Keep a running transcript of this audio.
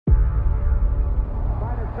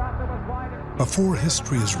Before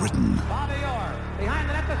history is written,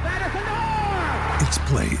 it's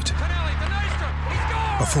played.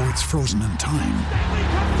 Before it's frozen in time,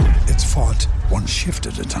 it's fought one shift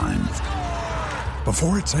at a time.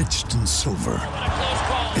 Before it's etched in silver,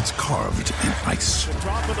 it's carved in ice.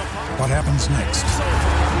 What happens next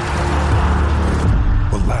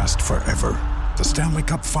will last forever. The Stanley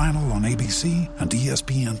Cup Final on ABC and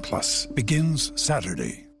ESPN Plus begins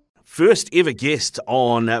Saturday. First ever guest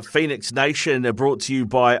on Phoenix Nation, brought to you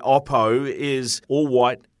by Oppo, is All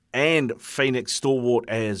White and Phoenix stalwart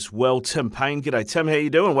as well, Tim Payne. G'day, Tim. How you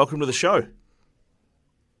doing? Welcome to the show.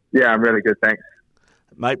 Yeah, I'm really good, thanks.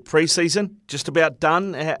 Mate, pre-season just about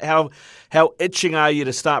done. How itching are you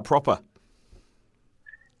to start proper?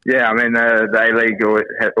 Yeah, I mean, the A-League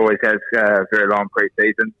always has a very long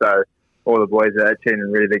pre-season, so all the boys are itching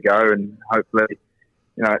and ready to go, and hopefully,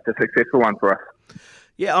 it's a successful one for us.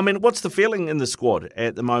 Yeah, I mean, what's the feeling in the squad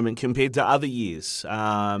at the moment compared to other years?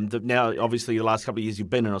 Now, obviously, the last couple of years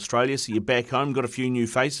you've been in Australia, so you're back home, got a few new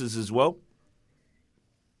faces as well.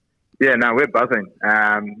 Yeah, no, we're buzzing.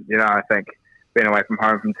 I think being away from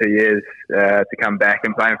home for 2 years to come back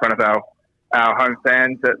and play in front of our home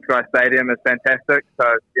fans at Sky Stadium is fantastic. So,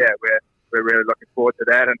 yeah, we're really looking forward to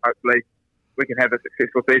that, and hopefully we can have a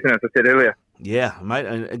successful season, as I said earlier. Yeah, mate,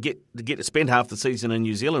 and get to spend half the season in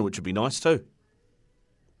New Zealand, which would be nice too.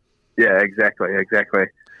 Yeah, exactly.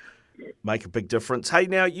 Make a big difference. Hey,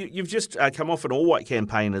 now, you've just come off an all-white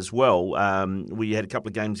campaign as well, where you had a couple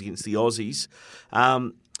of games against the Aussies.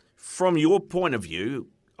 From your point of view,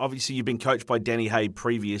 obviously you've been coached by Danny Hay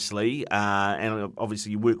previously, and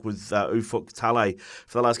obviously you work with Ufuk Talay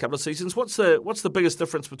for the last couple of seasons. What's the biggest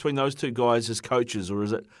difference between those two guys as coaches, or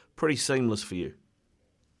is it pretty seamless for you?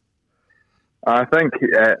 I think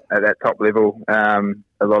at that top level,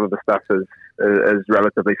 a lot of the stuff is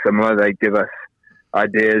relatively similar. They give us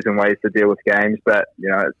ideas and ways to deal with games, but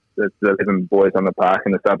it's the 11 boys on the park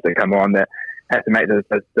and the subs that come on that have to make those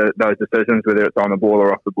decisions, whether it's on the ball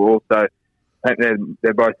or off the ball. So I think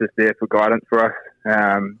they're both just there for guidance for us.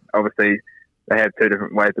 Obviously, they have two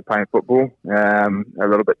different ways of playing football, a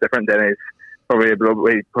little bit different. Danny's probably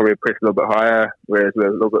press a little bit higher, whereas we're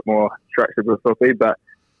a little bit more structured with footy, but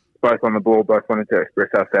both on the ball, both wanting to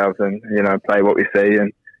express ourselves and play what we see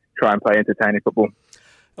and try and play entertaining football.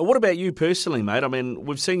 And what about you personally, mate? I mean,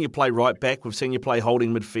 we've seen you play right back, we've seen you play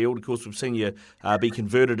holding midfield, of course we've seen you be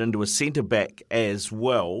converted into a centre back as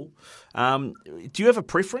well. Do you have a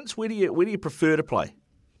preference? Where do you prefer to play?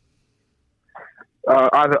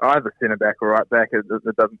 Either centre back or right back, it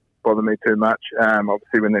doesn't bother me too much.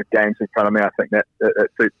 Obviously, when there's games in front of me, I think that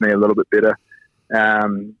it suits me a little bit better.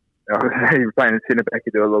 Obviously, playing a centre back,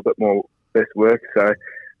 you do a little bit more best work, so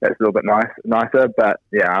that's a little bit nicer. But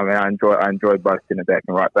yeah, I mean, I enjoy both centre back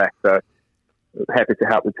and right back. So happy to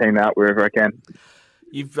help the team out wherever I can.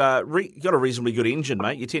 You've got a reasonably good engine,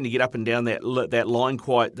 mate. You tend to get up and down that line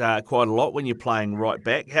quite a lot when you're playing right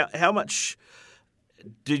back. How much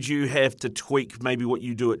did you have to tweak maybe what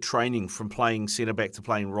you do at training from playing centre back to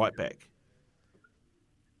playing right back?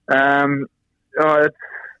 To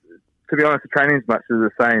be honest, the training's much as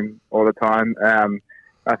the same all the time.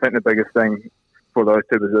 I think the biggest thing for those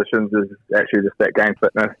two positions is actually just that game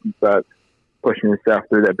fitness. So it's pushing yourself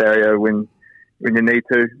through that barrier when you need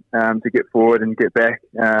to get forward and get back.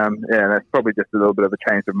 That's probably just a little bit of a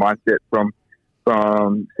change of mindset from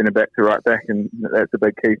centre back to right back, and that's a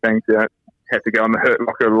big key thing to have to go on the hurt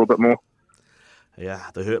locker a little bit more. Yeah,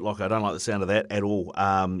 the hurt locker. I don't like the sound of that at all.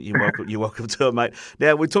 You're welcome to it, mate.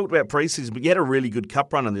 Now, we talked about pre-season, but you had a really good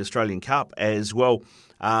cup run in the Australian Cup as well.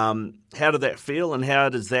 How did that feel, and how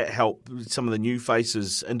does that help some of the new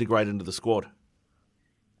faces integrate into the squad?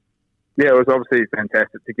 Yeah, it was obviously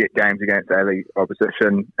fantastic to get games against A-League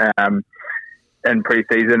opposition in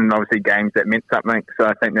pre-season, and obviously games that meant something. So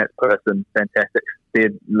I think that's put us in fantastic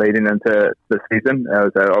stead leading into the season.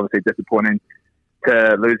 It was obviously disappointing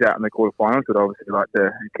to lose out in the quarterfinals, but obviously like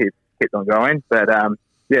to keep on going. But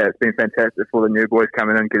it's been fantastic for the new boys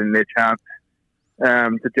coming in, getting their chance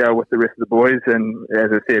to gel with the rest of the boys. And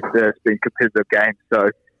as I said, it's been competitive games.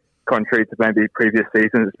 So contrary to maybe previous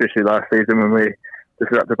seasons, especially last season when we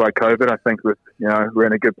disrupted by COVID, I think we're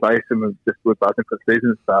in a good place and we're buzzing for the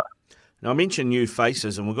season start. Now, I mentioned new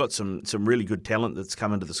faces, and we've got some really good talent that's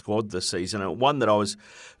come into the squad this season. And one that I was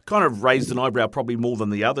kind of raised an eyebrow probably more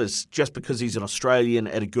than the others, just because he's an Australian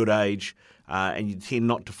at a good age, and you tend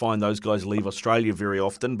not to find those guys leave Australia very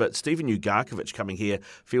often. But Stephen Ugarkovic coming here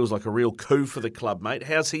feels like a real coup for the club, mate.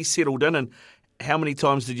 How's he settled in, and how many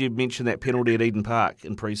times did you mention that penalty at Eden Park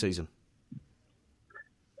in pre-season?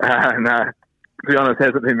 No, to be honest,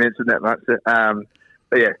 hasn't been mentioned that much.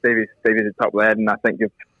 yeah, Stevie's a top lad, and I think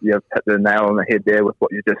you've hit the nail on the head there with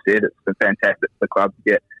what you just said. It's been fantastic for the club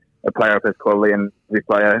to get a player of his quality and every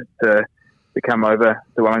player to come over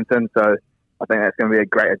to Wellington. So I think that's going to be a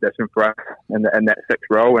great addition for us in that sixth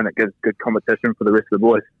role, and it gives good competition for the rest of the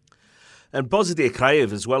boys. And Bozidar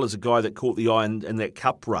Krajev as well as a guy that caught the eye in that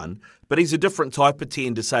cup run, but he's a different type of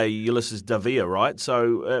 10 to, say, Ulysses Davia, right?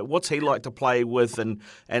 So what's he like to play with, and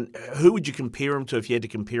who would you compare him to if you had to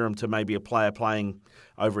compare him to maybe a player playing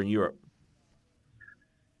over in Europe?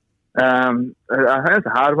 I think it's a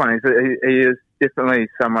hard one. He is definitely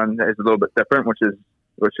someone that is a little bit different, which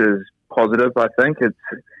is positive, I think.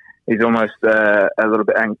 He's almost a little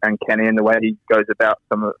bit uncanny in the way he goes about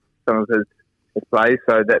some of his plays,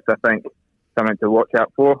 so that's, I think, something to watch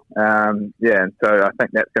out for. And so I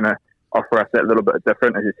think that's going to offer us that little bit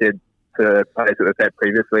different, as you said, to players that we've had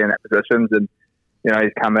previously in that positions. And,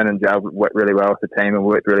 he's come in and gelled really well with the team and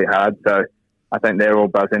worked really hard. So I think they're all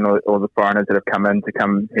buzzing, all the foreigners that have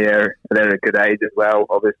come here. They're at a good age as well,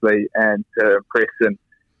 obviously, and to impress and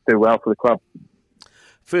do well for the club.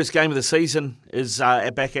 First game of the season is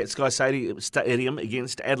back at Sky Stadium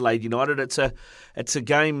against Adelaide United. It's a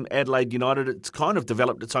game, Adelaide United, it's kind of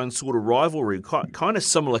developed its own sort of rivalry, kind of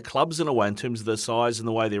similar clubs in a way in terms of their size and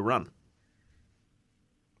the way they're run.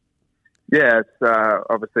 Yeah, it's,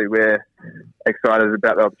 obviously we're excited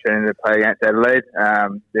about the opportunity to play against Adelaide.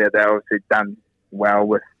 They've obviously done well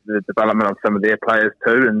with the development of some of their players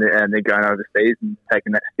too, and they're going overseas and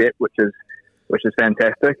taking that step, which is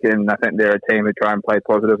fantastic. And I think they're a team who try and play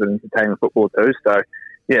positive and entertaining football too. So,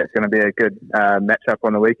 yeah, it's going to be a good match-up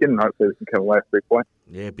on the weekend, and hopefully we can come away with 3 points.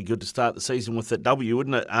 Yeah, it'd be good to start the season with that W,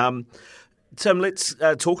 wouldn't it? Tim, let's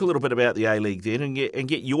talk a little bit about the A-League then and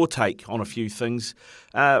get your take on a few things.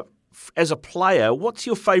 As a player, what's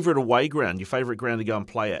your favourite away ground, your favourite ground to go and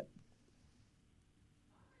play at?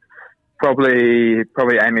 Probably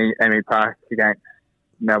Amy Park against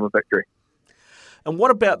Melbourne Victory. And what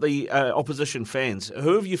about the opposition fans?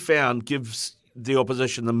 Who have you found gives the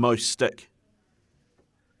opposition the most stick?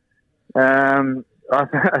 I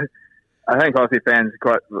think Aussie fans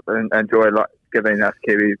quite enjoy giving us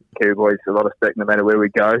Kiwi boys a lot of stick no matter where we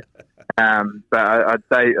go. But I'd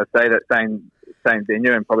say that same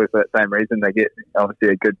venue, and probably for that same reason, they get obviously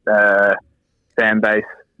a good fan base,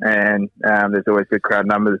 and there's always good crowd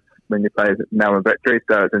numbers when you play Melbourne Victory,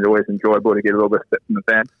 so it's always enjoyable to get a little bit of stick from the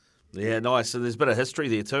fans. Yeah, nice. And there's a bit of history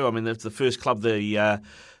there too. I mean, the first club, the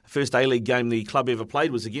first A-League game the club ever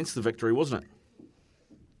played was against the Victory, wasn't it?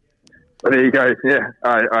 Well, there you go. Yeah,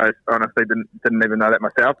 I honestly didn't even know that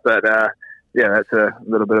myself, but yeah, that's a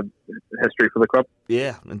little bit of history for the club.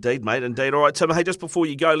 Yeah, indeed, mate, indeed. All right, Tim, hey, just before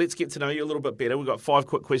you go, let's get to know you a little bit better. We've got 5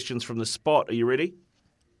 quick questions from the spot. Are you ready?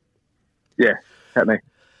 Yeah, hit me.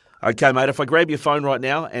 Okay, mate, if I grab your phone right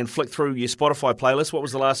now and flick through your Spotify playlist, what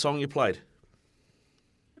was the last song you played?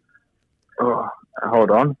 Oh,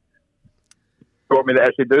 hold on. You want me to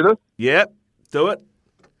actually do this? Yep, do it.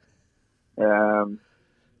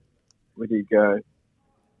 Where do you go?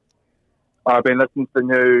 I've been listening to the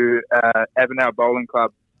new Avenel Bowling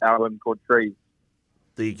Club album called Trees.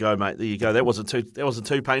 There you go, mate. There you go. That wasn't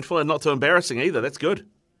too painful and not too embarrassing either. That's good.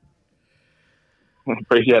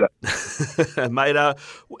 Appreciate it. Mate,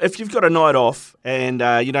 if you've got a night off and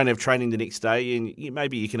you don't have training the next day, and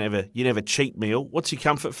maybe you can have a cheat meal, what's your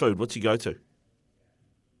comfort food? What's your go-to?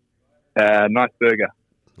 Nice burger.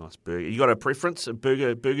 Nice burger. You got a preference of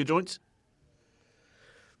burger joints?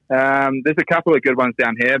 There's a couple of good ones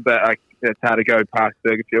down here, but it's hard to go past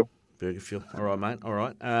Burger Fuel. Burger Fuel. All right, mate. All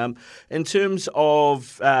right. In terms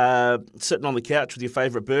of sitting on the couch with your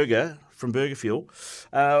favourite burger from Burger Fuel,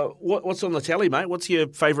 what's on the tally, mate? What's your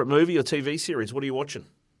favourite movie or TV series? What are you watching?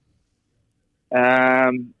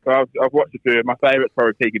 I've watched a few. My favourite's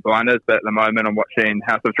probably Peaky Blinders, but at the moment I'm watching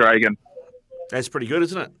House of Dragon. That's pretty good,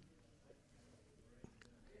 isn't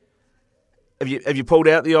it? Have you pulled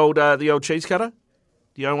out the old cheese cutter?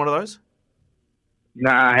 Do you own one of those? No,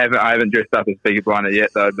 I haven't dressed up as Peaky Blinder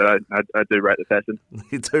yet, though. But I do rate the fashion.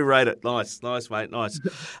 You do rate it. Nice, mate. Nice.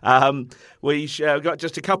 We've got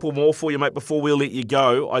just a couple more for you, mate. Before we'll let you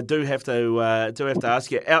go, I do have to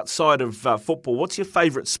ask you. Outside of football, what's your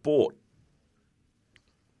favourite sport?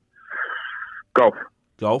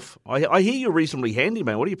 Golf. I hear you're reasonably handy,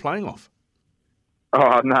 man. What are you playing off?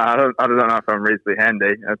 Oh no, I don't know if I'm reasonably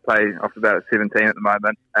handy. I play off about 17 at the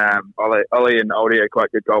moment. Ollie and Oldie are quite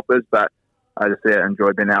good golfers, but I just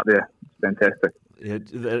enjoy being out there. It's fantastic. Yeah,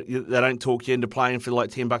 they don't talk you into playing for like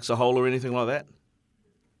 $10 a hole or anything like that?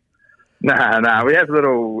 No. We have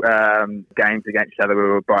little games against each other.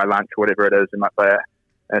 We'll buy lunch, whatever it is. We might play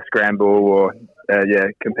a scramble or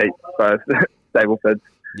compete both Stableford.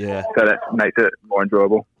 Yeah. So that makes it more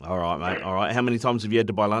enjoyable. All right, mate. All right. How many times have you had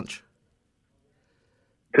to buy lunch?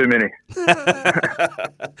 Too many.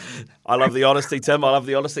 I love the honesty, Tim. I love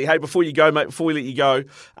the honesty. Hey, before you go, mate, before we let you go,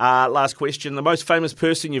 last question. The most famous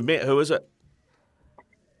person you've met, who is it?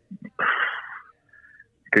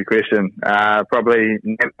 Good question. Probably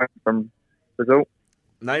Neymar from Brazil.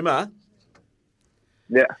 Neymar?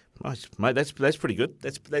 Yeah. Nice, mate. That's pretty good.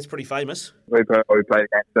 That's pretty famous. We played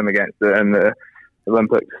against them in the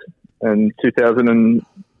Olympics in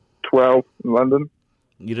 2012 in London.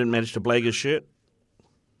 You didn't manage to blag his shirt?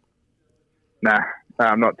 Nah,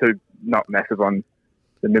 I'm not massive on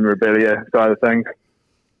the memorabilia side of things.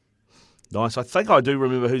 Nice. I think I do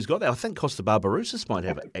remember who's got that. I think Costa Barbarouses might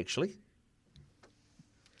have it, actually.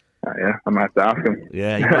 Oh, yeah, I might have to ask him.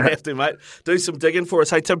 Yeah, you might have to, mate. Do some digging for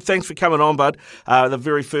us. Hey, Tim, thanks for coming on, bud. The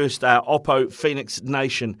very first Oppo Phoenix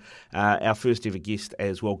Nation, our first ever guest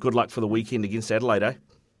as well. Good luck for the weekend against Adelaide, eh?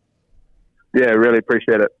 Yeah, really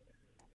appreciate it.